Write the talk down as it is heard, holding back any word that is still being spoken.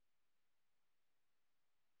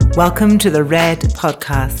Welcome to the Red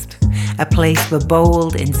Podcast, a place for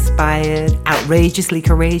bold, inspired, outrageously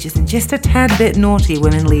courageous, and just a tad bit naughty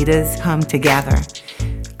women leaders come together.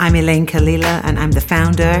 I'm Elayne Kalila, and I'm the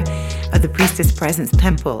founder of the Priestess Presence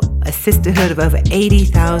Temple, a sisterhood of over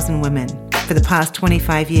 80,000 women. For the past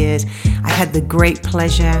 25 years, I've had the great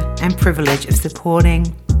pleasure and privilege of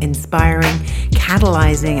supporting, inspiring,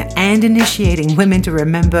 catalyzing, and initiating women to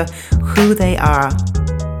remember who they are.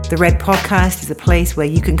 The Red Podcast is a place where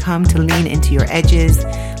you can come to lean into your edges,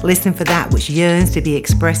 listen for that which yearns to be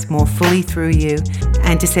expressed more fully through you,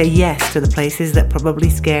 and to say yes to the places that probably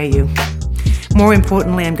scare you. More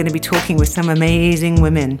importantly, I'm going to be talking with some amazing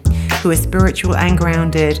women who are spiritual and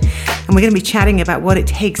grounded, and we're going to be chatting about what it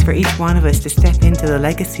takes for each one of us to step into the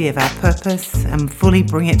legacy of our purpose and fully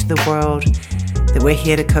bring it to the world that we're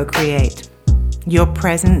here to co-create. Your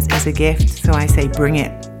presence is a gift, so I say bring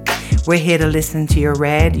it. We're here to listen to your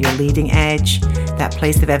red, your leading edge, that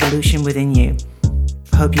place of evolution within you.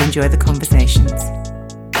 I hope you enjoy the conversations.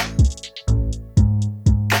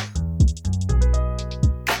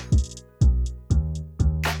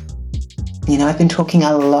 You know, I've been talking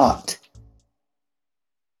a lot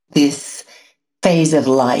this phase of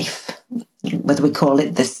life, whether we call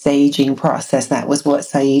it the saging process. That was what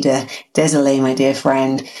Saida Desolé, my dear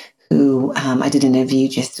friend, who I did an interview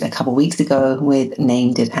just a couple of weeks ago with,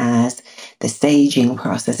 named it as the saging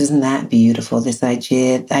process. Isn't that beautiful? This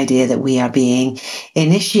idea that we are being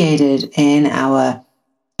initiated in our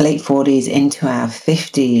late 40s into our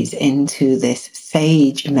 50s into this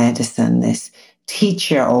sage medicine, this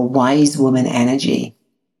teacher or wise woman energy.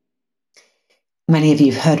 Many of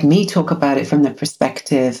you have heard me talk about it from the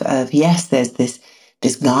perspective of, yes, there's this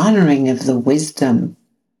garnering of the wisdom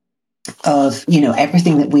of, you know,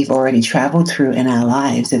 everything that we've already traveled through in our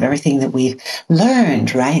lives, of everything that we've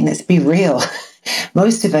learned, right? And let's be real.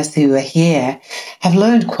 Most of us who are here have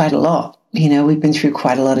learned quite a lot. You know, we've been through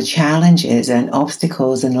quite a lot of challenges and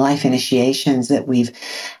obstacles and life initiations that we've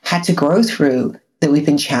had to grow through, that we've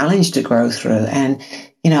been challenged to grow through. And,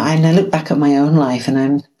 you know, and I look back at my own life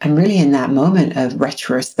and I'm really in that moment of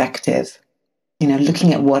retrospective, you know,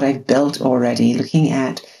 looking at what I've built already, looking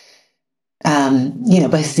at you know,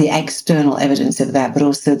 both the external evidence of that, but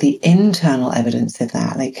also the internal evidence of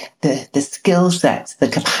that, like the skill sets, the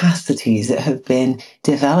capacities that have been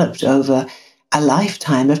developed over a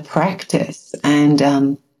lifetime of practice.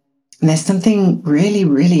 And there's something really,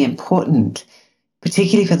 really important,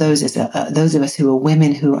 particularly for those of us who are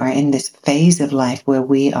women who are in this phase of life where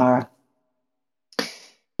we are,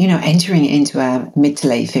 you know, entering into our mid to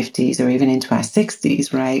late 50s or even into our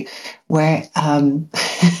 60s, right? Where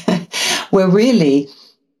we're really,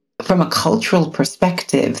 from a cultural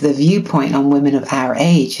perspective, the viewpoint on women of our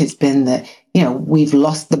age has been that, you know, we've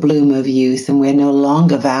lost the bloom of youth and we're no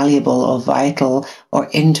longer valuable or vital or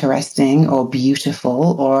interesting or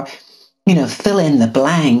beautiful or, you know, fill in the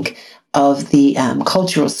blank of the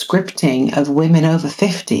cultural scripting of women over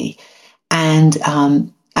 50. And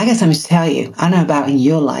I guess I must tell you, I don't know about in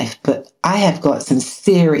your life, but I have got some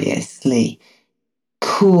seriously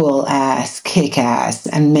cool ass, kick ass,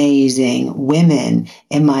 amazing women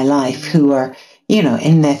in my life who are, you know,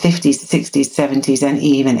 in their 50s, 60s, 70s, and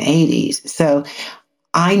even 80s. So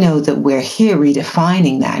I know that we're here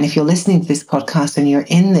redefining that. And if you're listening to this podcast and you're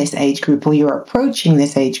in this age group or you're approaching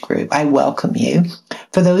this age group, I welcome you.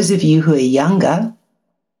 For those of you who are younger,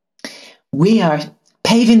 we are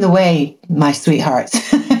paving the way, my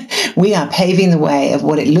sweethearts. We are paving the way of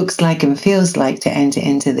what it looks like and feels like to enter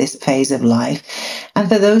into this phase of life. And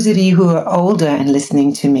for those of you who are older and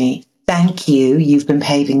listening to me, thank you. You've been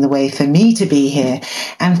paving the way for me to be here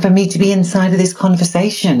and for me to be inside of this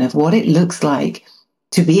conversation of what it looks like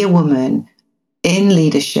to be a woman in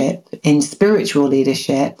leadership, in spiritual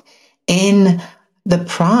leadership, in the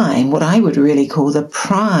prime, what I would really call the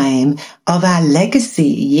prime of our legacy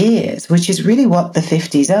years, which is really what the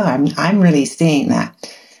 50s are. I'm really seeing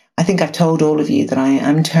that. I think I've told all of you that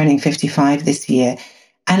I'm turning 55 this year.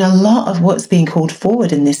 And a lot of what's being called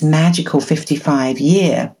forward in this magical 55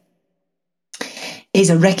 year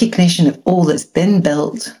is a recognition of all that's been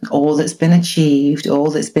built, all that's been achieved,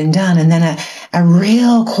 all that's been done. And then a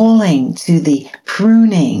real calling to the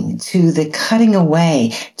pruning, to the cutting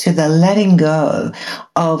away, to the letting go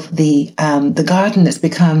of the garden that's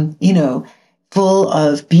become, you know, full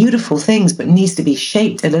of beautiful things, but needs to be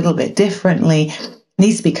shaped a little bit differently,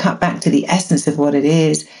 needs to be cut back to the essence of what it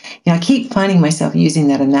is. You know, I keep finding myself using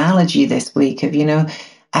that analogy this week of, you know,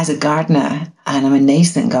 as a gardener, and I'm a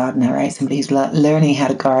nascent gardener, right? Somebody who's learning how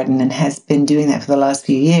to garden and has been doing that for the last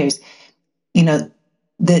few years. You know,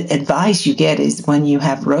 the advice you get is when you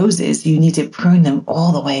have roses, you need to prune them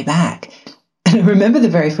all the way back. And I remember the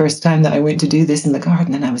very first time that I went to do this in the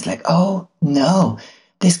garden, and I was like, oh no,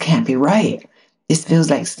 this can't be right. This feels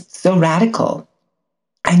like so radical.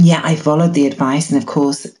 And yet I followed the advice. And of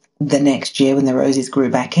course, the next year when the roses grew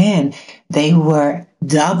back in, they were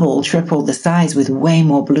double, triple the size with way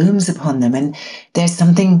more blooms upon them. And there's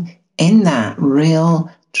something in that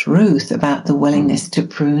real truth about the willingness to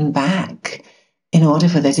prune back in order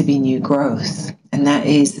for there to be new growth. And that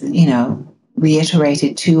is,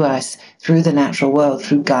 reiterated to us through the natural world,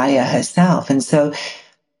 through Gaia herself. And so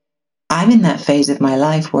I'm in that phase of my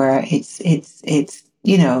life where it's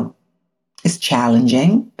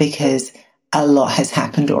challenging because a lot has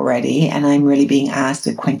happened already, and I'm really being asked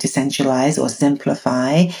to quintessentialize or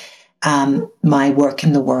simplify my work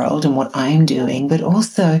in the world and what I'm doing, but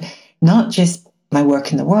also not just my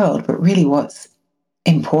work in the world, but really what's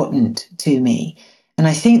important to me. And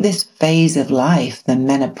I think this phase of life, the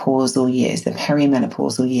menopausal years, the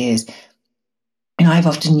perimenopausal years, I've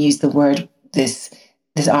often used the word, this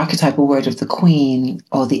archetypal word of the Queen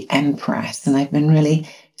or the Empress, and I've been really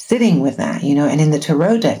sitting with that, and in the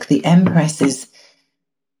tarot deck, the Empress is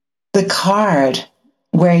the card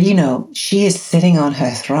where, she is sitting on her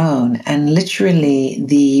throne and literally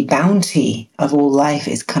the bounty of all life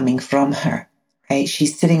is coming from her, right?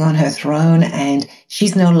 She's sitting on her throne and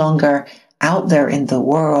she's no longer out there in the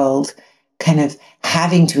world kind of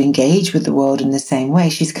having to engage with the world in the same way.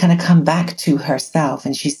 She's kind of come back to herself,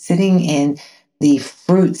 and she's sitting in the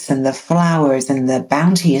fruits and the flowers and the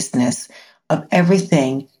bounteousness of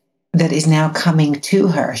everything that is now coming to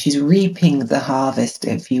her. She's reaping the harvest,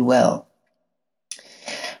 if you will.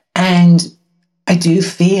 And I do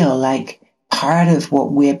feel like part of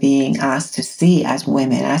what we're being asked to see as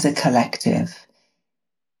women, as a collective,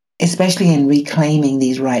 especially in reclaiming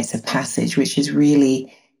these rites of passage, which is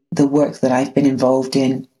really the work that I've been involved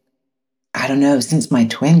in, I don't know, since my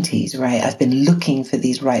 20s, right? I've been looking for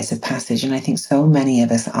these rites of passage, and I think so many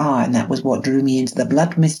of us are, and that was what drew me into the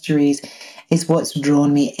blood mysteries. It's what's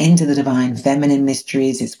drawn me into the divine feminine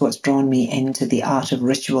mysteries. It's what's drawn me into the art of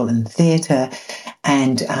ritual and theatre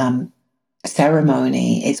and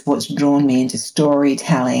ceremony. It's what's drawn me into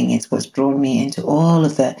storytelling. It's what's drawn me into all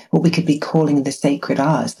of the, what we could be calling the sacred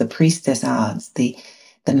arts, the priestess arts, the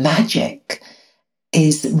magic.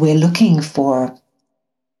 Is we're looking for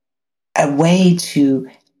a way to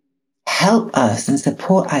help us and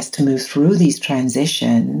support us to move through these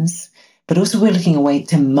transitions, but also we're looking a way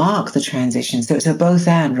to mark the transition. So it's a both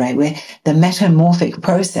and, right? Where the metamorphic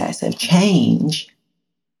process of change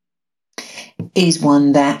is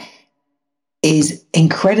one that is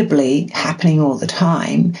incredibly happening all the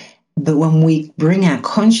time. But when we bring our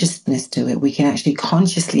consciousness to it, we can actually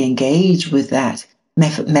consciously engage with that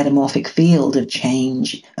metamorphic field of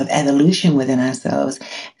change, of evolution within ourselves.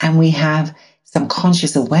 And we have some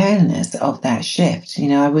conscious awareness of that shift.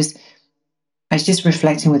 I was just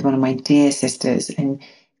reflecting with one of my dear sisters, and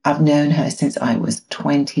I've known her since I was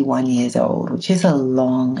 21 years old, which is a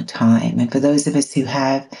long time. And for those of us who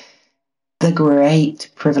have the great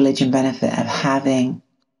privilege and benefit of having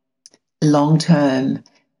long-term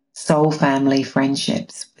soul family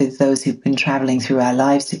friendships with those who've been traveling through our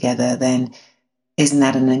lives together, then isn't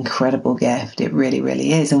that an incredible gift? It really,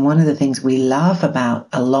 really is. And one of the things we laugh about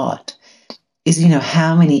a lot is,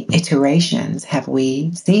 how many iterations have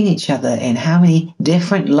we seen each other in? How many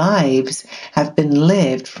different lives have been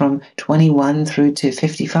lived from 21 through to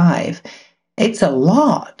 55? It's a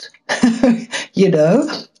lot,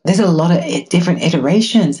 There's a lot of different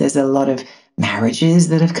iterations. There's a lot of marriages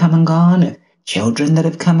that have come and gone, of children that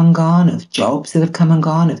have come and gone, of jobs that have come and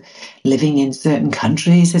gone, of living in certain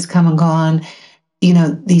countries has come and gone.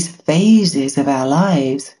 These phases of our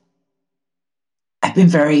lives have been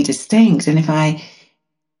very distinct. And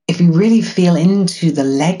if we really feel into the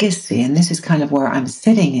legacy, and this is kind of where I'm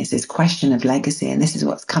sitting, is this question of legacy, and this is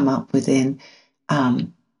what's come up within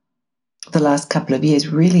the last couple of years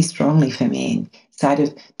really strongly for me, inside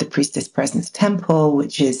of the Priestess Presence Temple,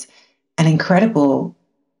 which is an incredible,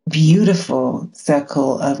 beautiful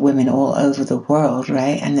circle of women all over the world,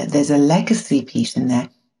 right? And that there's a legacy piece in there.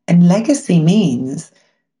 And legacy means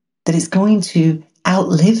that it's going to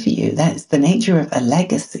outlive you. That's the nature of a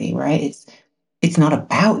legacy, right? It's not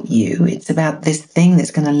about you. It's about this thing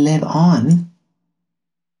that's going to live on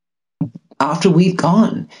after we've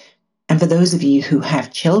gone. And for those of you who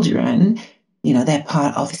have children, they're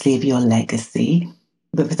part, obviously, of your legacy.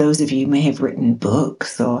 But for those of you who may have written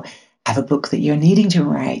books or have a book that you're needing to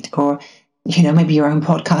write, or, maybe your own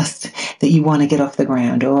podcast that you want to get off the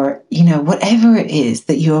ground, or, whatever it is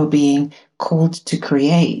that you're being called to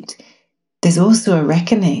create, there's also a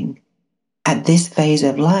reckoning at this phase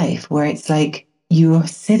of life where it's like you're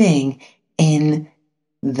sitting in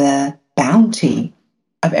the bounty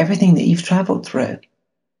of everything that you've traveled through.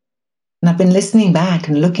 And I've been listening back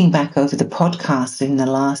and looking back over the podcast in the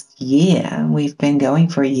last year. We've been going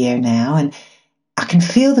for a year now, and I can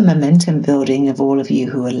feel the momentum building of all of you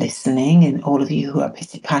who are listening and all of you who are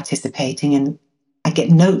participating. And I get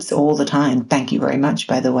notes all the time. Thank you very much,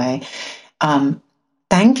 by the way.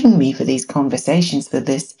 Thanking me for these conversations, for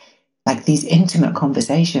this, like these intimate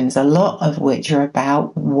conversations, a lot of which are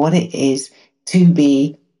about what it is to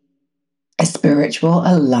be a spiritual,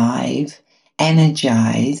 alive,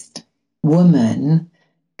 energized woman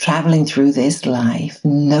traveling through this life,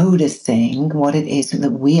 noticing what it is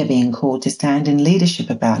that we are being called to stand in leadership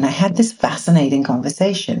about. And I had this fascinating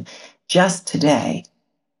conversation just today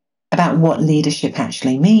about what leadership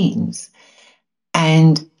actually means.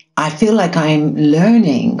 And I feel like I'm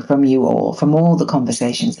learning from you all, from all the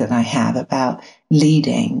conversations that I have about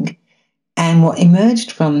leading. And what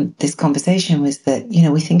emerged from this conversation was that,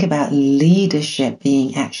 we think about leadership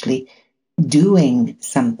being actually doing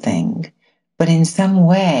something, but in some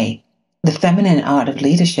way, the feminine art of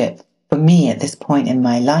leadership for me at this point in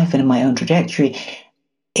my life and in my own trajectory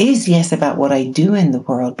is, yes, about what I do in the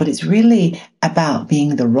world, but it's really about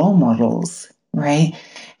being the role models, right?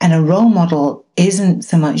 And a role model isn't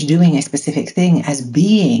so much doing a specific thing as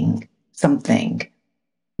being something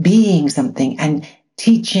and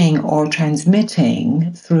teaching or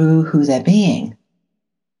transmitting through who they're being.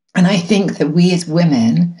 And I think that we as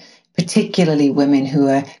women, particularly women who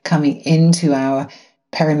are coming into our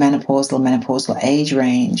perimenopausal, menopausal age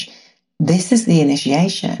range, this is the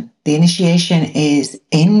initiation. The initiation is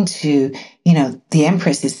into, the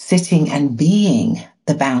Empress is sitting and being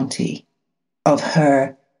the bounty of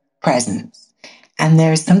her presence. And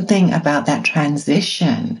there's something about that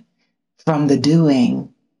transition from the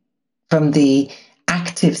doing, from the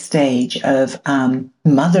active stage of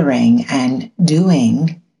mothering and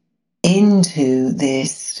doing, into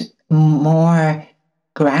this more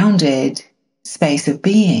grounded space of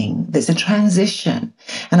being. There's a transition.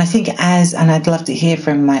 And I think and I'd love to hear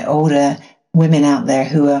from my older women out there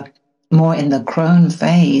who are more in the crone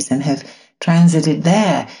phase and have transited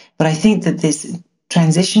there. But I think that this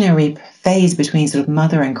transitionary phase between sort of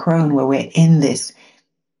mother and crone, where we're in this,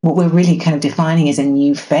 what we're really kind of defining as a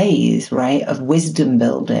new phase, right, of wisdom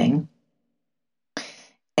building,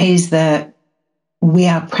 is that we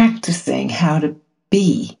are practicing how to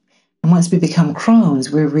be. And once we become crones,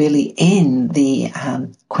 we're really in the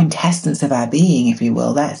quintessence of our being, if you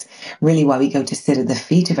will. That's really why we go to sit at the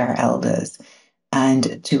feet of our elders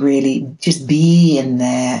and to really just be in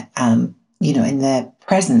their, in their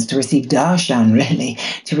presence, to receive darshan, really,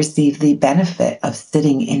 to receive the benefit of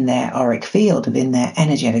sitting in their auric field, in their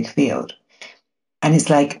energetic field. And it's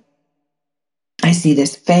like, I see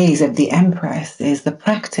this phase of the Empress is the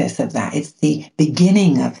practice of that. It's the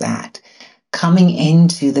beginning of that, coming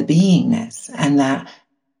into the beingness, and that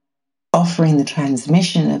offering the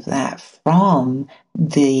transmission of that from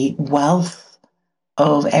the wealth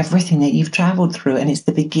of everything that you've traveled through. And it's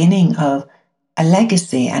the beginning of a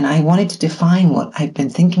legacy. And I wanted to define what I've been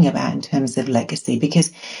thinking about in terms of legacy,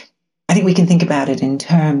 because I think we can think about it in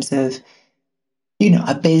terms of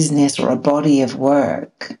a business or a body of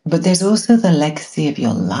work, but there's also the legacy of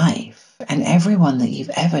your life and everyone that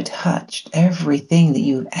you've ever touched, everything that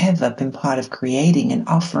you've ever been part of creating and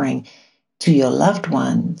offering to your loved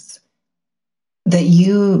ones, that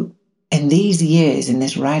you, in these years, in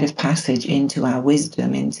this rite of passage into our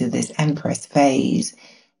wisdom, into this Empress phase,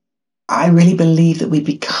 I really believe that we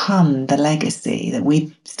become the legacy, that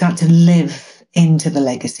we start to live into the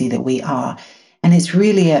legacy that we are. And it's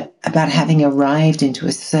really about having arrived into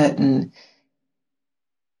a certain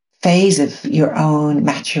phase of your own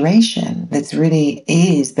maturation that's really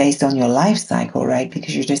is based on your life cycle, right?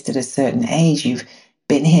 Because you're just at a certain age, you've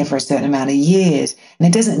been here for a certain amount of years. And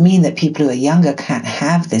it doesn't mean that people who are younger can't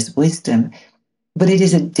have this wisdom, but it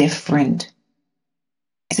is a different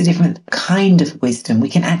kind of wisdom. We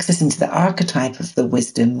can access into the archetype of the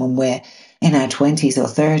wisdom when we're in our 20s or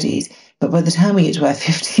 30s. But by the time we get to our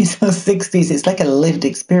 50s or 60s, it's like a lived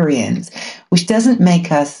experience, which doesn't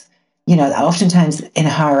make us, oftentimes in a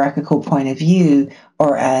hierarchical point of view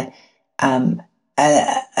or a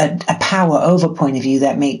power over point of view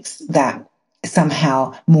that makes that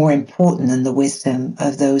somehow more important than the wisdom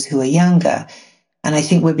of those who are younger. And I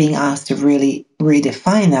think we're being asked to really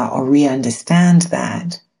redefine that or re-understand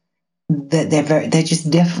that they're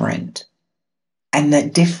just different. And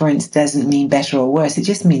that difference doesn't mean better or worse. It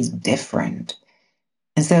just means different.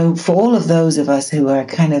 And so for all of those of us who are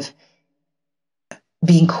kind of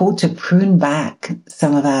being called to prune back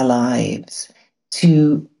some of our lives,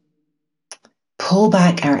 to pull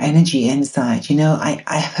back our energy inside. You know,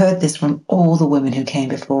 I heard this from all the women who came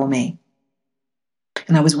before me.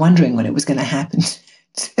 And I was wondering when it was going to happen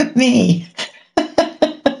to me.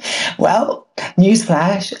 Well,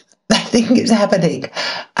 newsflash, I think it's happening.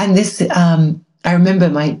 And this, I remember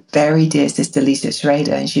my very dear sister, Lisa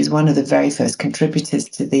Schrader, and she's one of the very first contributors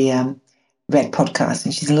to the Red podcast.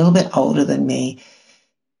 And she's a little bit older than me.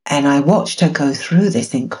 And I watched her go through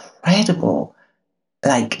this incredible,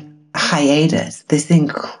 hiatus, this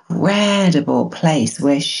incredible place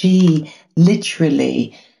where she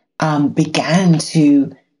literally began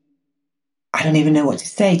to, I don't even know what to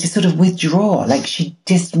say, to sort of withdraw. Like she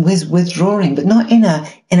just was withdrawing, but not in a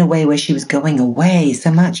way where she was going away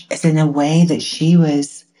so much as in a way that she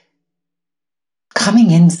was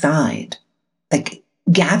coming inside, like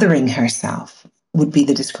gathering herself would be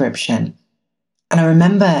the description. And I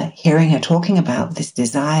remember hearing her talking about this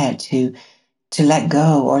desire to let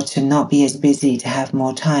go, or to not be as busy, to have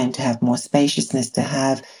more time, to have more spaciousness, to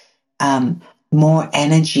have more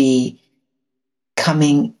energy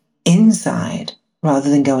coming inside rather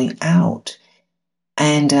than going out.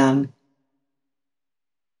 And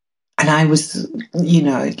I was, at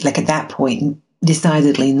that point,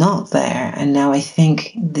 decidedly not there. And now I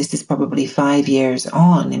think this is probably 5 years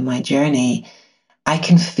on in my journey. I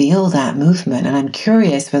can feel that movement. And I'm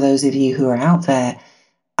curious for those of you who are out there,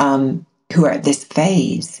 who are at this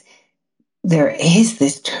phase, there is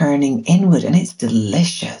this turning inward, and it's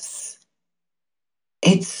delicious.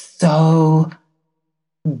 It's so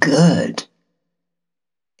good.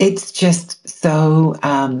 It's just so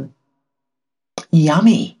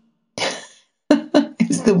yummy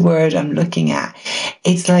is the word I'm looking at.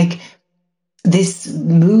 It's like this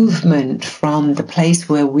movement from the place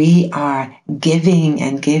where we are giving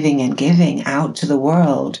and giving and giving out to the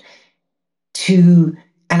world to,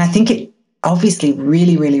 and I think it obviously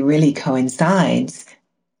really, really, really coincides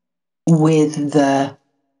with the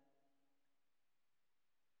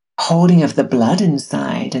holding of the blood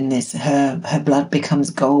inside, and this her blood becomes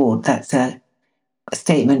gold. That's a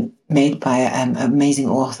statement made by an amazing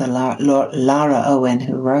author, Lara Owen,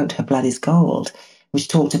 who wrote Her Blood is Gold, which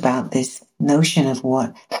talked about this notion of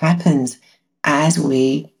what happens as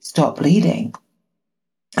we stop bleeding.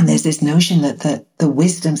 And there's this notion that the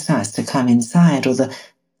wisdom starts to come inside, or the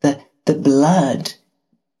blood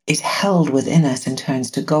is held within us and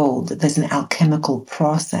turns to gold, that there's an alchemical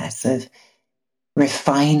process of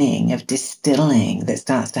refining, of distilling that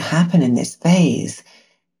starts to happen in this phase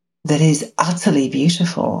that is utterly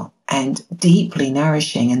beautiful and deeply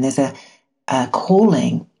nourishing. And there's a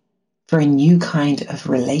calling for a new kind of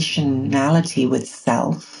relationality with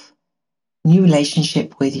self, new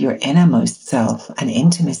relationship with your innermost self, and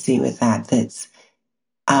intimacy with that that's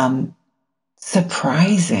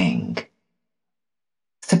surprisingly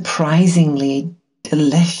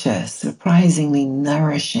delicious, surprisingly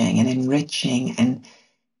nourishing and enriching, and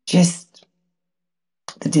just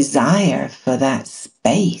the desire for that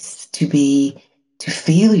space to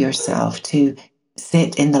feel yourself, to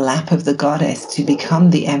sit in the lap of the goddess, to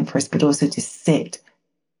become the empress, but also to sit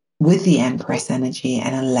with the empress energy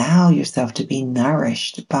and allow yourself to be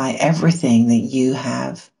nourished by everything that you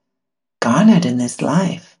have garnered in this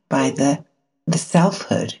life, by the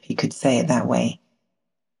selfhood, if you could say it that way.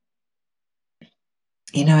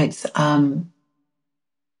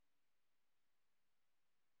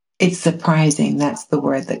 It's surprising. That's the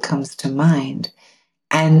word that comes to mind.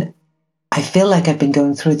 And I feel like I've been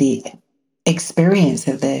going through the experience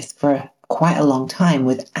of this for quite a long time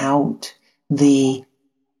without the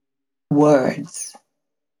words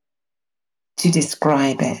to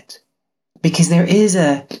describe it, because there is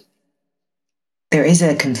a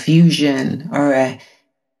confusion or a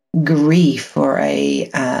grief or a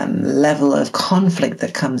level of conflict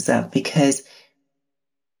that comes up, because,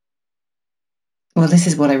 well, this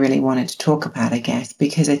is what I really wanted to talk about, I guess,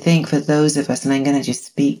 because I think for those of us, and I'm going to just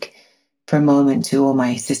speak for a moment to all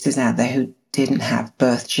my sisters out there who didn't have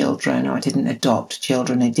birth children or didn't adopt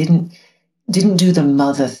children, or didn't do the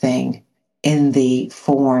mother thing in the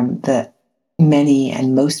form that many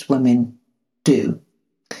and most women do.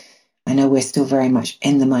 I know we're still very much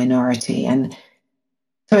in the minority. And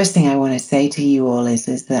first thing I want to say to you all is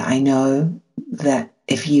that I know that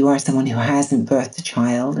if you are someone who hasn't birthed a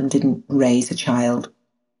child and didn't raise a child,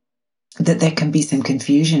 that there can be some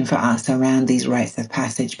confusion for us around these rites of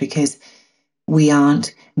passage, because we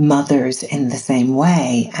aren't mothers in the same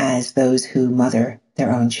way as those who mother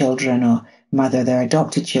their own children or mother their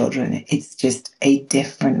adopted children. It's just a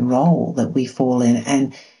different role that we fall in.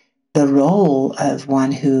 And the role of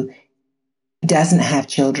one who doesn't have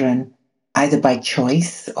children, either by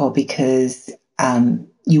choice or because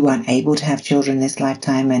you weren't able to have children this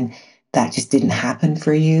lifetime and that just didn't happen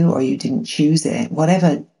for you, or you didn't choose it,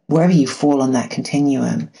 wherever you fall on that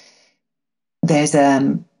continuum, there's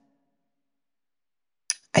I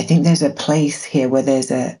think there's a place here where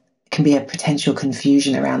can be a potential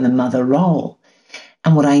confusion around the mother role.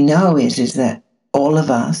 And what I know is that all of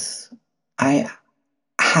us, I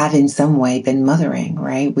have in some way been mothering,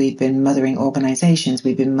 right? We've been mothering organizations.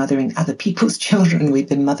 We've been mothering other people's children. We've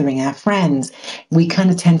been mothering our friends. We kind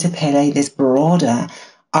of tend to play this broader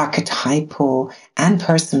archetypal and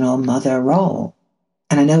personal mother role.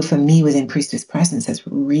 And I know for me within Priestess Presence, that's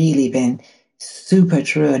really been super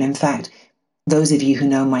true. And in fact, those of you who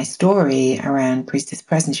know my story around Priestess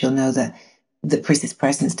Presence, you'll know that the Priestess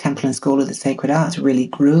Presence Temple and School of the Sacred Arts really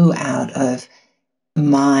grew out of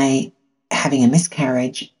my having a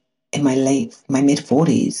miscarriage in my mid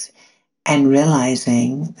 40s, and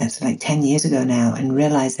realizing, that's like 10 years ago now, and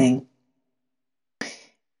realizing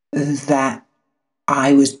that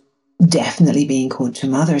I was definitely being called to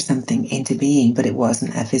mother something into being, but it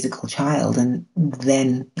wasn't a physical child. And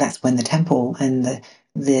then that's when the temple and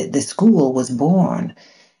the school was born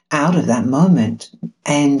out of that moment.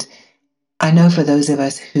 And I know for those of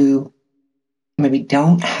us who maybe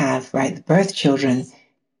don't have, right, the birth children,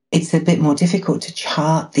 it's a bit more difficult to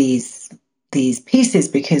chart these pieces,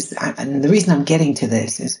 because and the reason I'm getting to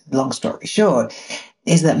this is, long story short,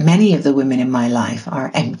 is that many of the women in my life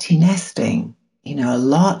are empty nesting. You know, a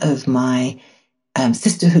lot of my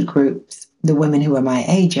sisterhood groups, the women who are my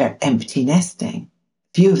age, are empty nesting.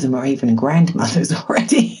 Few of them are even grandmothers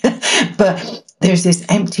already. But there's this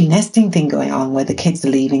empty nesting thing going on where the kids are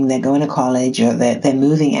leaving, they're going to college, or they're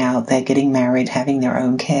moving out, they're getting married, having their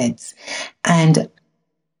own kids. And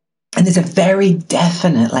there's a very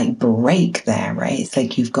definite like break there, right? It's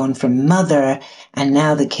like you've gone from mother and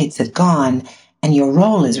now the kids have gone and your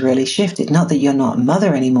role is really shifted. Not that you're not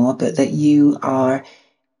mother anymore, but that you are,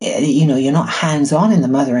 you know, you're not hands-on in the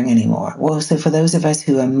mothering anymore. Well, so for those of us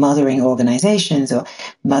who are mothering organizations or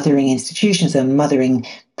mothering institutions or mothering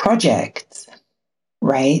projects,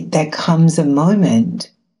 right, there comes a moment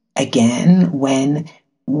again when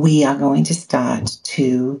we are going to start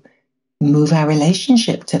to move our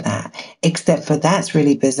relationship to that. Except for that's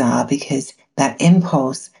really bizarre, because that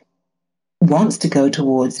impulse wants to go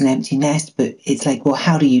towards an empty nest, but it's like, well,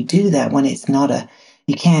 how do you do that when it's not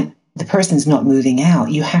the person's not moving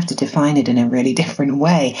out? You have to define it in a really different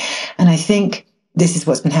way. And I think this is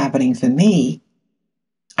what's been happening for me,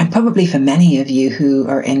 and probably for many of you who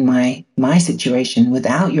are in my situation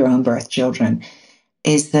without your own birth children,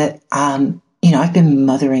 is that, I've been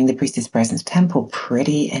mothering the Priestess Presence Temple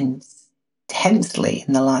pretty intensely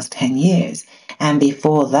in the last 10 years. And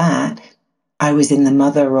before that, I was in the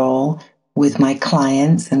mother role with my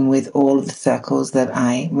clients and with all of the circles that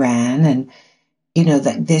I ran. And,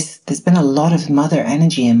 there's been a lot of mother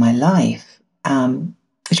energy in my life,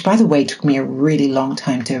 which, by the way, took me a really long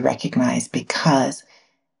time to recognize, because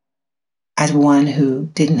as one who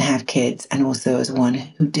didn't have kids, and also as one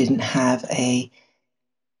who didn't have a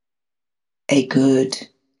good,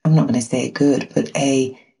 I'm not going to say a good, but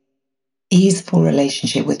a easeful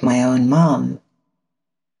relationship with my own mom,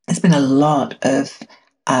 there's been a lot of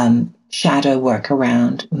shadow work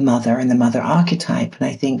around mother and the mother archetype. And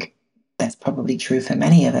I think that's probably true for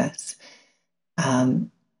many of us.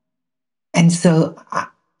 And so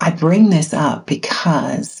I bring this up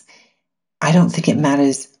because I don't think it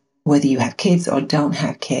matters whether you have kids or don't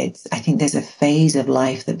have kids. I think there's a phase of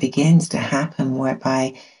life that begins to happen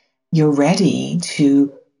whereby you're ready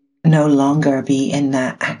to no longer be in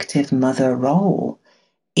that active mother role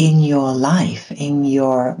in your life, in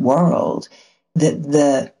your world,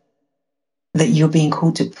 that you're being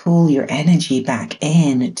called to pull your energy back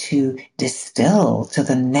in, to distill to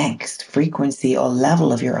the next frequency or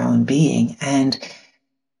level of your own being. And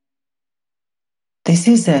this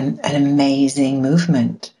is an amazing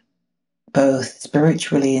movement, both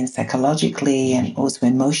spiritually and psychologically, and also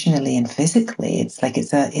emotionally and physically. It's like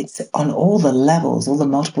it's on all the levels, all the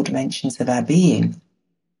multiple dimensions of our being.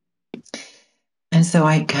 And so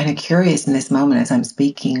I'm kind of curious in this moment as I'm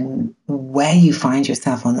speaking, where you find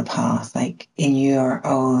yourself on the path, like in your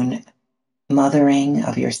own mothering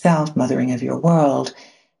of yourself, mothering of your world.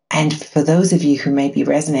 And for those of you who may be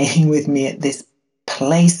resonating with me at this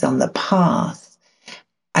place on the path,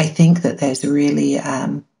 I think that there's really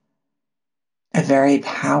a very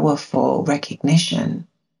powerful recognition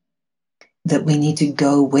that we need to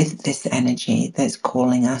go with this energy that's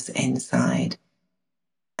calling us inside.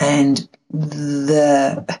 And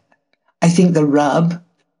I think the rub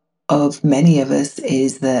of many of us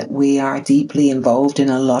is that we are deeply involved in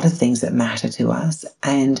a lot of things that matter to us.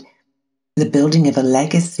 And the building of a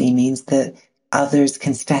legacy means that others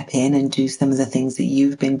can step in and do some of the things that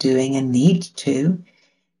you've been doing and need to.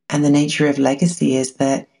 And the nature of legacy is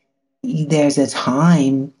that there's a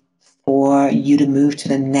time for you to move to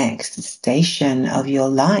the next station of your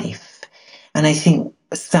life. And I think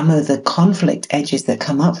some of the conflict edges that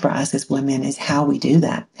come up for us as women is how we do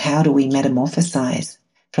that. How do we metamorphosize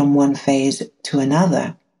from one phase to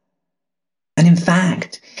another? And in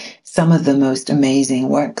fact, some of the most amazing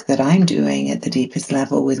work that I'm doing at the deepest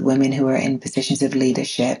level with women who are in positions of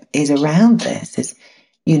leadership is around this, is,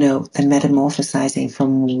 the metamorphosizing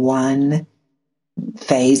from one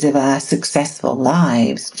phase of our successful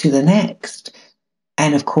lives to the next.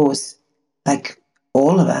 And of course, like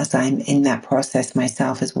all of us, I'm in that process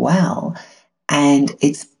myself as well. And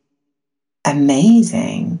it's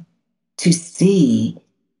amazing to see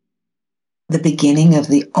the beginning of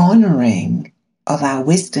the honoring of our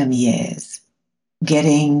wisdom years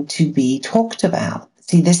getting to be talked about.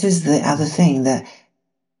 See, this is the other thing that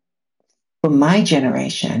for my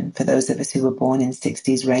generation, for those of us who were born in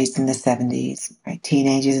 60s, raised in the 70s, right,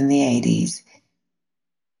 teenagers in the 80s,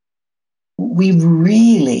 we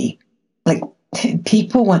really, like,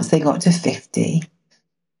 people once they got to 50,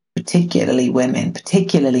 particularly women,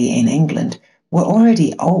 particularly in England, were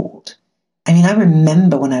already old. I mean, I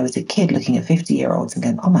remember when I was a kid looking at 50-year-olds and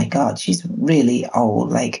going, oh my God, she's really old,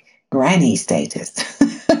 like granny status.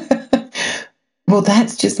 Well,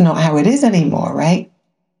 that's just not how it is anymore, right?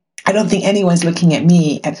 I don't think anyone's looking at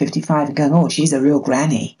me at 55 and going, oh, she's a real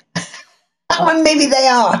granny. Oh, maybe they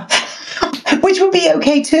are, which would be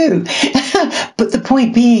okay too. But the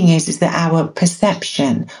point being is that our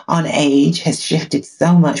perception on age has shifted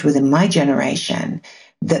so much within my generation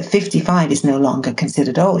that 55 is no longer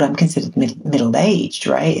considered old. I'm considered middle-aged,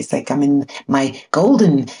 right? It's like I'm in my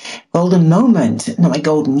golden moment, not my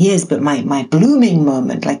golden years, but my blooming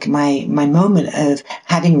moment, like my moment of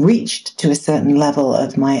having reached to a certain level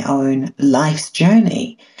of my own life's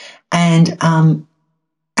journey. And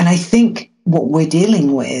I think what we're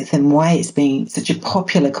dealing with and why it's been such a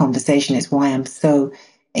popular conversation is why I'm so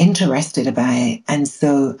interested about it and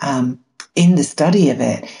so in the study of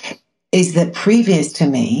it, is that previous to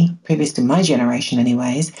my generation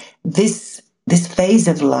anyways, this phase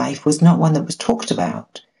of life was not one that was talked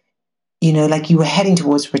about. Like you were heading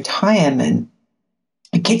towards retirement,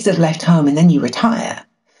 the kids have left home and then you retire.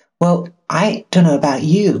 Well, I don't know about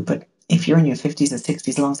you, but if you're in your 50s or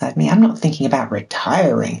 60s alongside me, I'm not thinking about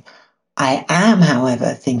retiring. I am,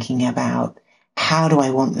 however, thinking about how do I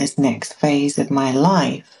want this next phase of my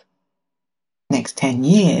life, next 10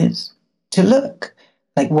 years, to look?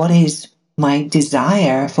 Like, what is my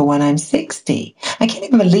desire for when I'm 60? I can't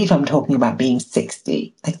even believe I'm talking about being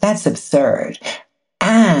 60. Like, that's absurd.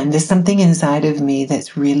 And there's something inside of me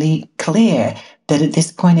that's really clear that at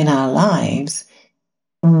this point in our lives,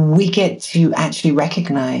 we get to actually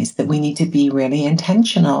recognize that we need to be really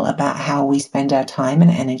intentional about how we spend our time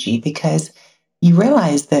and energy, because you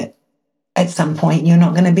realize that at some point you're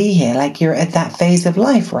not going to be here. Like, you're at that phase of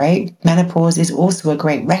life, right? Menopause is also a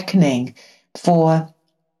great reckoning for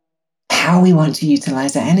how we want to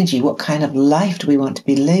utilize our energy. What kind of life do we want to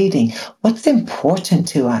be leading? What's important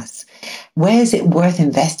to us? Where is it worth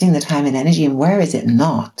investing the time and energy, and where is it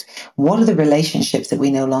not? What are the relationships that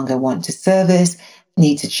we no longer want to service,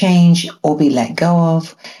 need to change, or be let go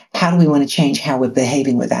of? How do we want to change how we're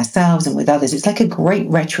behaving with ourselves and with others? It's like a great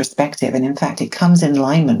retrospective. And in fact, it comes in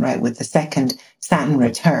alignment, right, with the second Saturn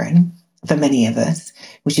return for many of us,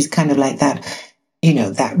 which is kind of like that,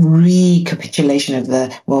 that recapitulation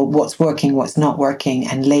of what's working, what's not working.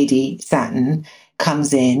 And Lady Saturn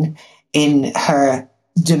comes in her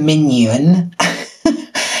dominion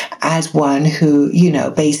as one who,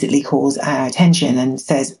 basically calls our attention and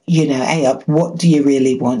says, hey up, what do you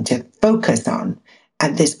really want to focus on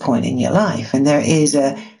at this point in your life? And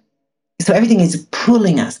so everything is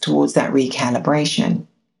pulling us towards that recalibration.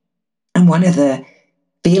 And one of the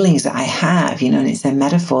feelings that I have, and it's a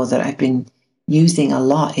metaphor that I've been using a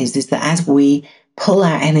lot, is that as we pull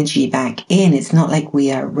our energy back in, it's not like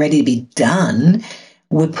we are ready to be done.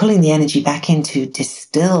 We're pulling the energy back in to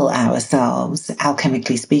distill ourselves,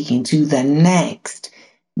 alchemically speaking, to the next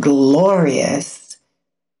glorious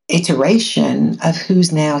iteration of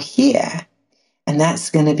who's now here. And that's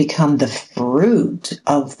going to become the fruit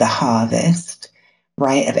of the harvest,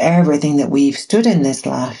 right, of everything that we've stood in this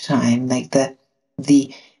lifetime, like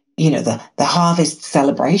the harvest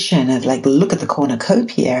celebration of, like, look at the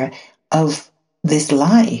cornucopia of this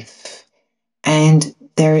life. And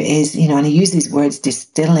there is, and I use these words,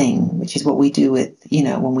 distilling, which is what we do with,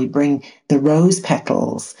 when we bring the rose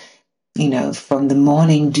petals from the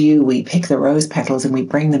morning dew, we pick the rose petals and we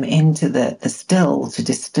bring them into the still to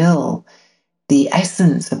distill the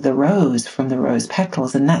essence of the rose from the rose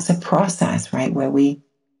petals. And that's a process, right, where we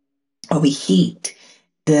heat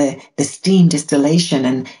the steam distillation,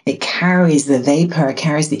 and it carries the vapor,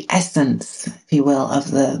 carries the essence, if you will,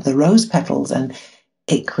 of the rose petals, and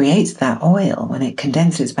it creates that oil when it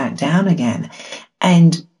condenses back down again.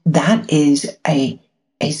 And that is a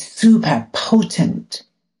super potent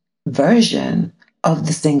version of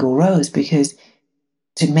the single rose, because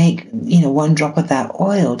to make, one drop of that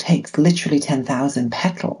oil takes literally 10,000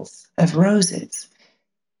 petals of roses.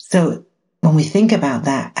 So when we think about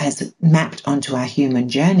that as mapped onto our human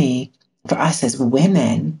journey, for us as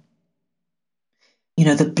women,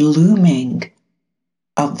 the blooming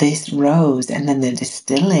of this rose and then the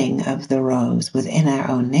distilling of the rose within our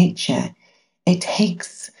own nature, it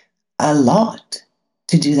takes a lot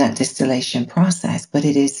to do that distillation process, but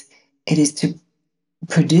it is to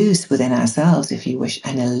produce within ourselves, if you wish,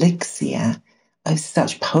 an elixir of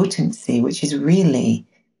such potency, which is really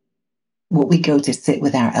what we go to sit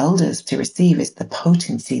with our elders to receive, is the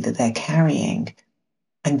potency that they're carrying.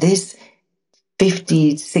 And this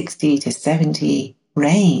 50, 60 to 70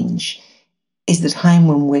 range is the time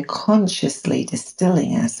when we're consciously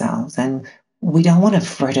distilling ourselves, and we don't want to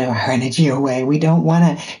fritter our energy away. We don't want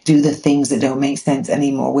to do the things that don't make sense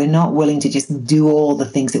anymore. We're not willing to just do all the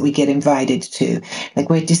things that we get invited to. Like,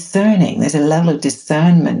 we're discerning. There's a level of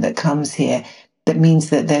discernment that comes here that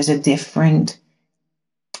means that there's a different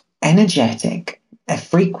energetic, a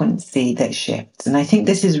frequency that shifts. And I think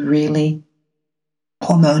this is really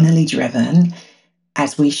hormonally driven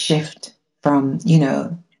as we shift from,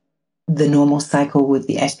 the normal cycle with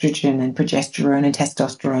the estrogen and progesterone and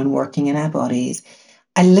testosterone working in our bodies.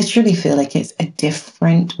 I literally feel like it's a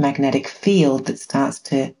different magnetic field that starts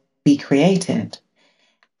to be created.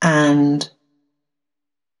 And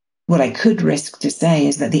what I could risk to say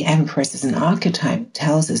is that the Empress as an archetype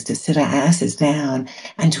tells us to sit our asses down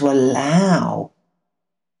and to allow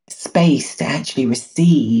space to actually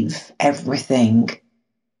receive everything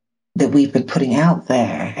that we've been putting out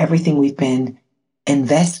there, everything we've been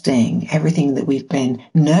investing, everything that we've been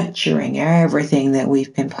nurturing, everything that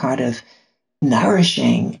we've been part of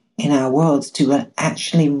nourishing in our worlds, to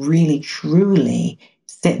actually really truly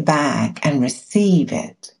sit back and receive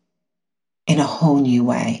it in a whole new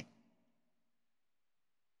way.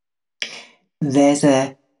 There's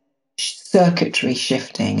a circuitry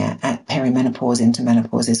shifting at perimenopause into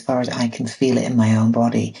menopause, as far as I can feel it in my own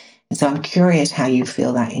body. And so I'm curious how you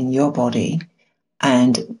feel that in your body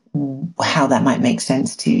and how that might make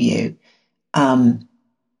sense to you.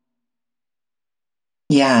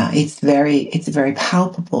 It's very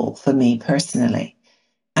palpable for me personally.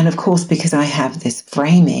 And of course, because I have this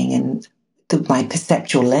framing and my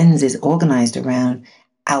perceptual lens is organized around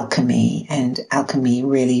alchemy, and alchemy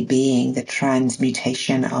really being the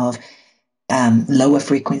transmutation of lower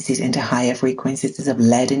frequencies into higher frequencies, of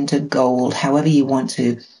lead into gold, however you want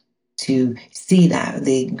to see that,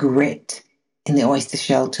 the grit in the oyster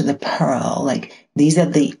shell to the pearl. Like, these are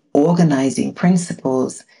the organizing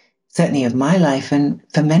principles, certainly of my life. And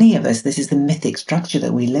for many of us, this is the mythic structure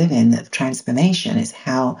that we live in, that transformation is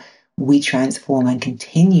how we transform and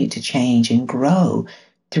continue to change and grow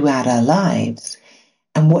throughout our lives.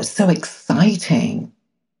 And what's so exciting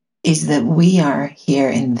is that we are here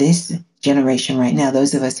in this generation right now,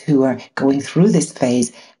 those of us who are going through this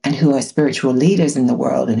phase and who are spiritual leaders in the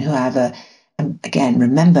world, and who have again,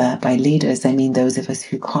 remember, by leaders, I mean those of us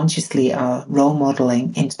who consciously are role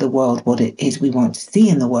modeling into the world what it is we want to see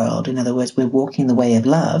in the world. In other words, we're walking the way of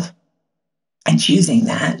love and choosing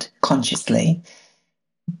that consciously.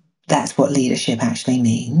 That's what leadership actually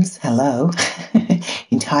means. Hello.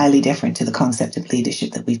 Entirely different to the concept of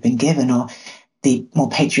leadership that we've been given, or the more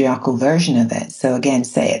patriarchal version of it. So again,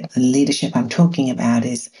 say it, the leadership I'm talking about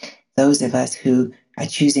is those of us who are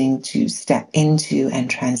choosing to step into and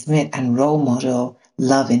transmit and role model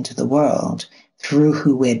love into the world through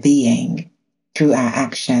who we're being, through our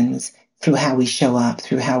actions, through how we show up,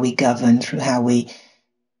 through how we govern, through how we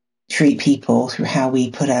treat people, through how we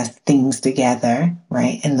put our things together,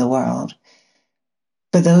 right, in the world.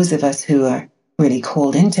 For those of us who are really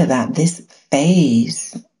called into that, this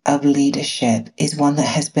phase of leadership is one that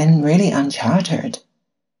has been really uncharted.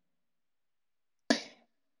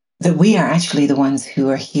 That we are actually the ones who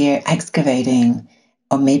are here excavating,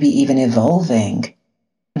 or maybe even evolving,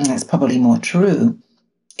 and that's probably more true,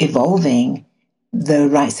 evolving the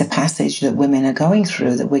rites of passage that women are going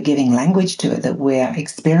through, that we're giving language to it, that we're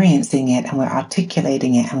experiencing it and we're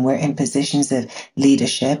articulating it, and we're in positions of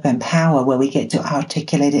leadership and power where we get to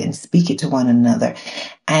articulate it and speak it to one another,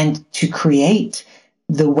 and to create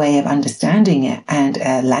the way of understanding it and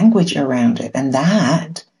language around it. And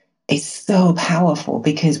that is so powerful,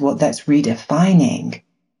 because what that's redefining,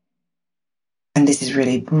 and this is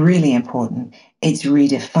really, really important, it's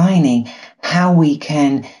redefining how we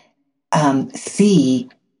can see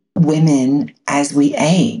women as we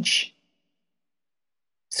age.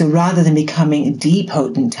 So rather than becoming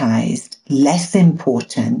depotentized, less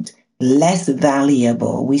important, less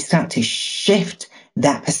valuable, we start to shift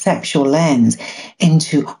that perceptual lens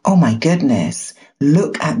into, oh my goodness,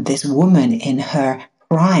 look at this woman in her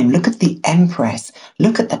prime. Look at the Empress.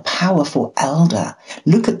 Look at the powerful elder.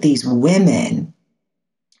 Look at these women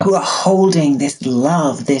who are holding this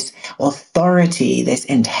love, this authority, this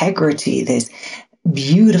integrity, this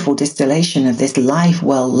beautiful distillation of this life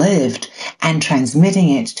well lived, and transmitting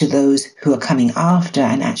it to those who are coming after,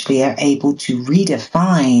 and actually are able to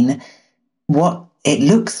redefine what it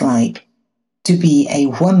looks like to be a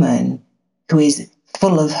woman who is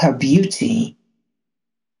full of her beauty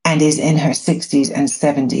and is in her 60s and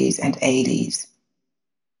 70s and 80s.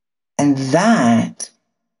 And that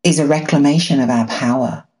is a reclamation of our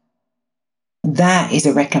power. That is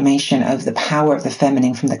a reclamation of the power of the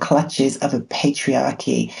feminine from the clutches of a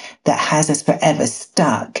patriarchy that has us forever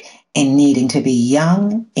stuck in needing to be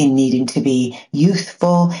young, in needing to be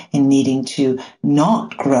youthful, in needing to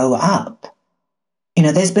not grow up. You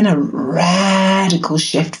know, there's been a radical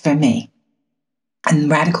shift for me,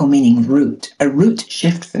 and radical meaning root, a root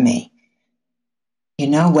shift for me, you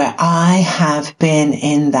know, where I have been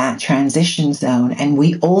in that transition zone, and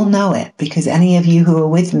we all know it, because any of you who are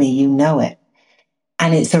with me, you know it.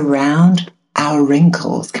 And it's around our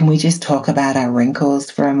wrinkles. Can we just talk about our wrinkles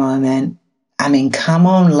for a moment? I mean, come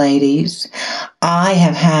on, ladies. I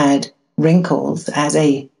have had wrinkles as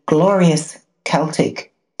a glorious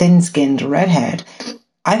Celtic, thin-skinned redhead.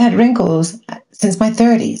 I've had wrinkles since my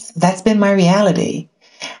 30s. That's been my reality.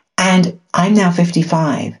 And I'm now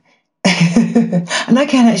 55. And I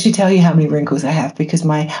can't actually tell you how many wrinkles I have, because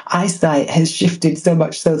my eyesight has shifted so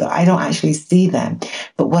much so that I don't actually see them.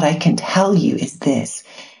 But what I can tell you is this,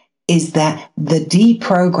 is that the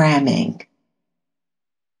deprogramming,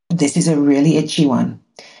 this is a really itchy one,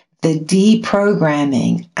 the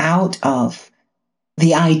deprogramming out of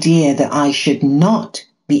the idea that I should not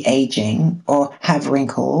be aging or have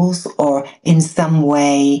wrinkles, or in some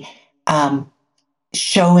way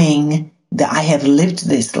showing that I have lived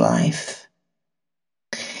this life,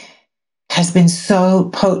 has been so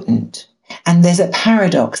potent. And there's a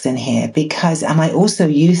paradox in here, because am I also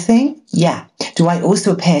youthing? Yeah. Do I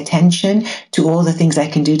also pay attention to all the things I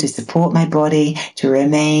can do to support my body, to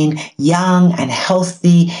remain young and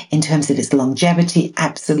healthy in terms of its longevity?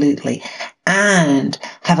 Absolutely. And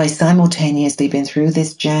have I simultaneously been through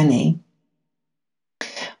this journey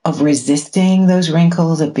of resisting those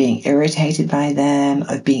wrinkles, of being irritated by them,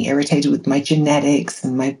 of being irritated with my genetics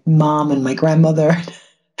and my mom and my grandmother?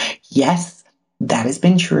 Yes, that has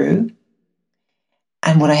been true.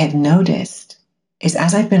 And what I have noticed is,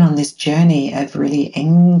 as I've been on this journey of really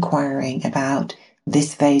inquiring about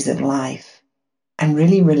this phase of life and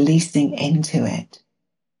really releasing into it,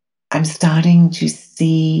 I'm starting to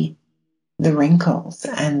see the wrinkles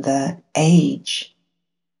and the age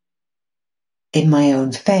in my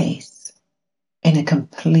own face in a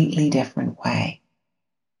completely different way.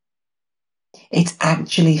 It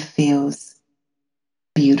actually feels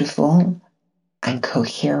beautiful and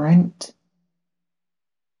coherent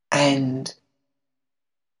and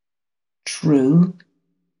true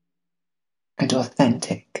and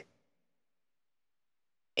authentic.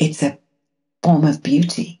 It's a form of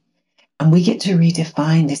beauty. And we get to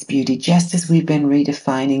redefine this beauty, just as we've been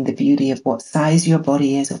redefining the beauty of what size your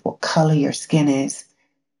body is, of what color your skin is,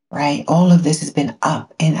 right? All of this has been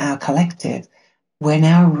up in our collective. We're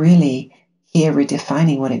now really here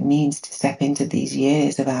redefining what it means to step into these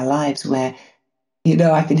years of our lives where, you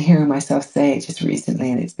know, I've been hearing myself say it just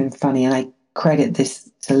recently, and it's been funny. And I credit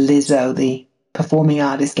this to Lizzo, the performing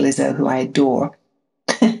artist Lizzo, who I adore.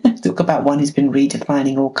 Talk about one who's been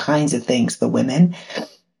redefining all kinds of things for women.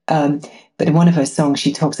 But in one of her songs,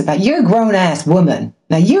 she talks about, you're a grown-ass woman.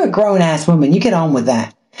 Now, you're a grown-ass woman. You get on with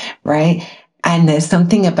that, right? And there's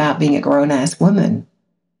something about being a grown-ass woman,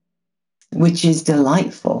 which is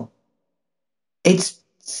delightful. It's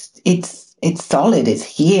solid. It's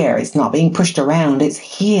here. It's not being pushed around. It's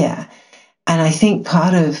here. And I think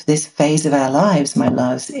part of this phase of our lives, my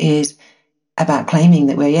loves, is about claiming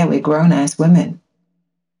that we're grown-ass women.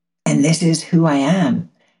 And this is who I am.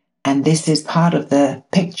 And this is part of the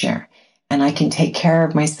picture. And I can take care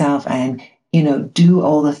of myself and, do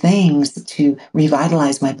all the things to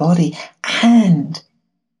revitalize my body. And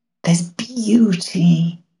there's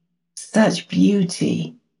beauty, such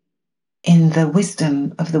beauty in the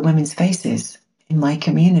wisdom of the women's faces in my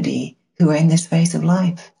community who are in this phase of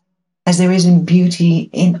life, as there is in beauty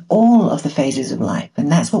in all of the phases of life.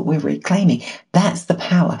 And that's what we're reclaiming. That's the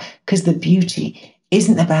power, because the beauty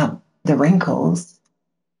isn't about the wrinkles.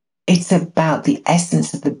 It's about the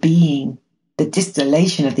essence of the being, the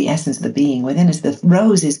distillation of the essence of the being within us. The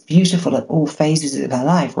rose is beautiful at all phases of her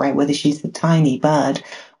life, right? Whether she's the tiny bud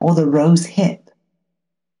or the rose hip.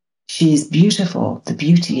 She is beautiful. The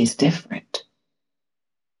beauty is different.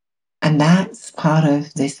 And that's part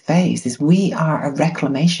of this phase, is we are a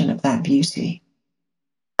reclamation of that beauty,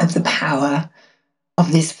 of the power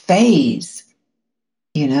of this phase,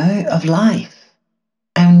 of life.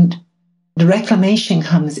 And the reclamation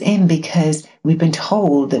comes in because we've been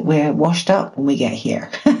told that we're washed up when we get here.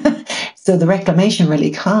 So the reclamation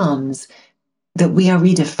really comes that we are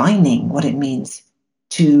redefining what it means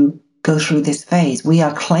to go through this phase. We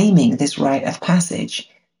are claiming this rite of passage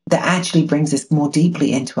that actually brings us more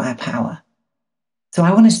deeply into our power. So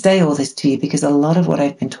I want to say all this to you because a lot of what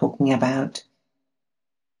I've been talking about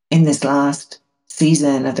in this last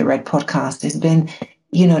season of the Red Podcast has been,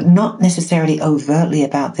 not necessarily overtly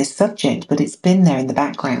about this subject, but it's been there in the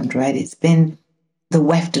background, right? It's been the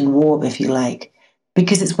weft and warp, if you like,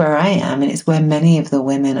 because it's where I am and it's where many of the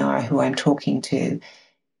women are who I'm talking to.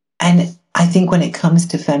 And I think when it comes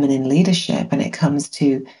to feminine leadership and it comes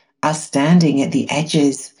to us standing at the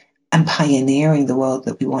edges and pioneering the world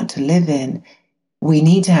that we want to live in, we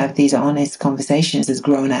need to have these honest conversations as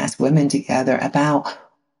grown-ass women together about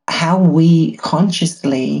how we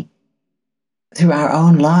consciously, through our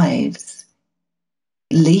own lives,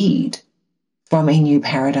 lead from a new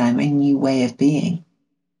paradigm, a new way of being.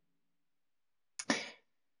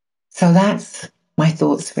 So that's my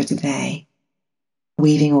thoughts for today,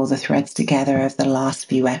 weaving all the threads together of the last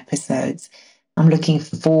few episodes. I'm looking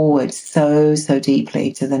forward so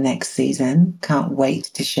deeply to the next season. Can't wait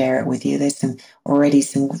to share it with you. There's already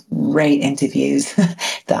some great interviews that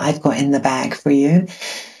I've got in the bag for you.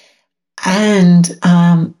 And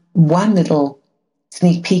one little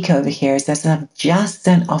sneak peek over here is that I've just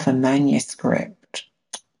sent off a manuscript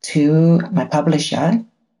to my publisher,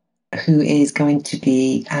 who is going to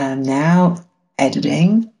be now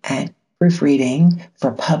editing and proofreading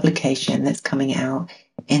for a publication that's coming out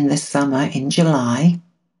in the summer in July.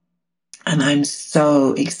 And I'm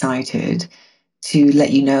so excited to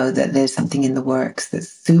let you know that there's something in the works that's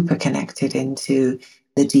super connected into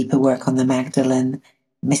the deeper work on the Magdalene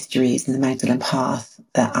mysteries and the Magdalene path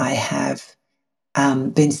that I have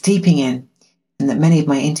been steeping in, and that many of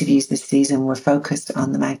my interviews this season were focused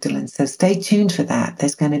on the Magdalene. So stay tuned for that.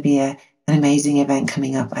 There's going to be an amazing event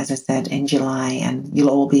coming up, as I said, in July, and you'll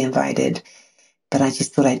all be invited. But I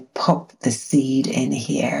just thought I'd pop the seed in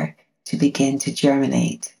here to begin to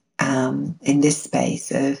germinate in this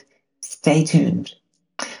space of stay tuned.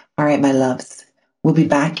 All right, my loves, we'll be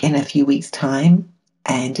back in a few weeks' time.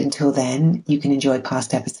 And until then, you can enjoy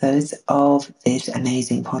past episodes of this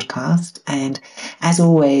amazing podcast. And as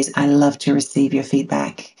always, I love to receive your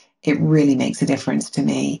feedback. It really makes a difference to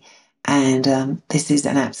me. And this is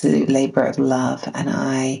an absolute labor of love. And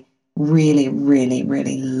I really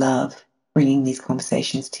love bringing these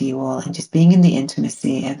conversations to you all and just being in the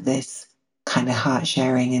intimacy of this kind of heart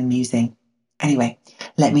sharing and musing. Anyway,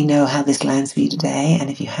 let me know how this lands for you today. And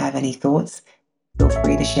if you have any thoughts, feel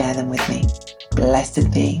free to share them with me.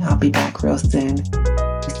 Blessed be. I'll be back real soon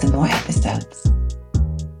with some more episodes.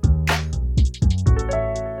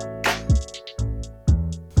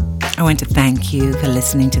 I want to thank you for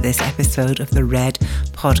listening to this episode of the Red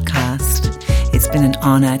Podcast. It's been an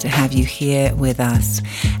honor to have you here with us.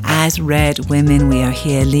 As Red women, we are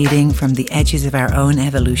here leading from the edges of our own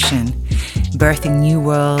evolution, birthing new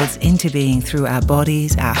worlds into being through our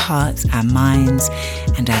bodies, our hearts, our minds,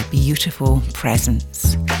 and our beautiful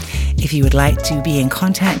presence. If you would like to be in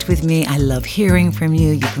contact with me, I love hearing from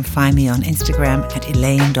you. You can find me on Instagram at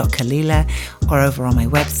elayne.kalila or over on my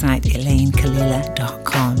website,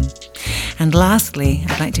 elaynekalila.com. And lastly,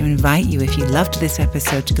 I'd like to invite you, if you loved this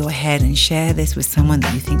episode, to go ahead and share this with someone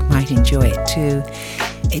that you think might enjoy it too.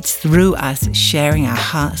 It's through us sharing our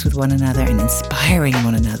hearts with one another and inspiring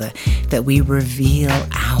one another that we reveal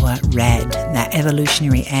our red, that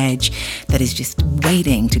evolutionary edge that is just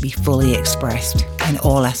waiting to be fully expressed in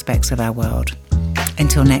all aspects of our world.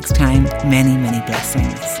 Until next time, many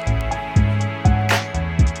blessings.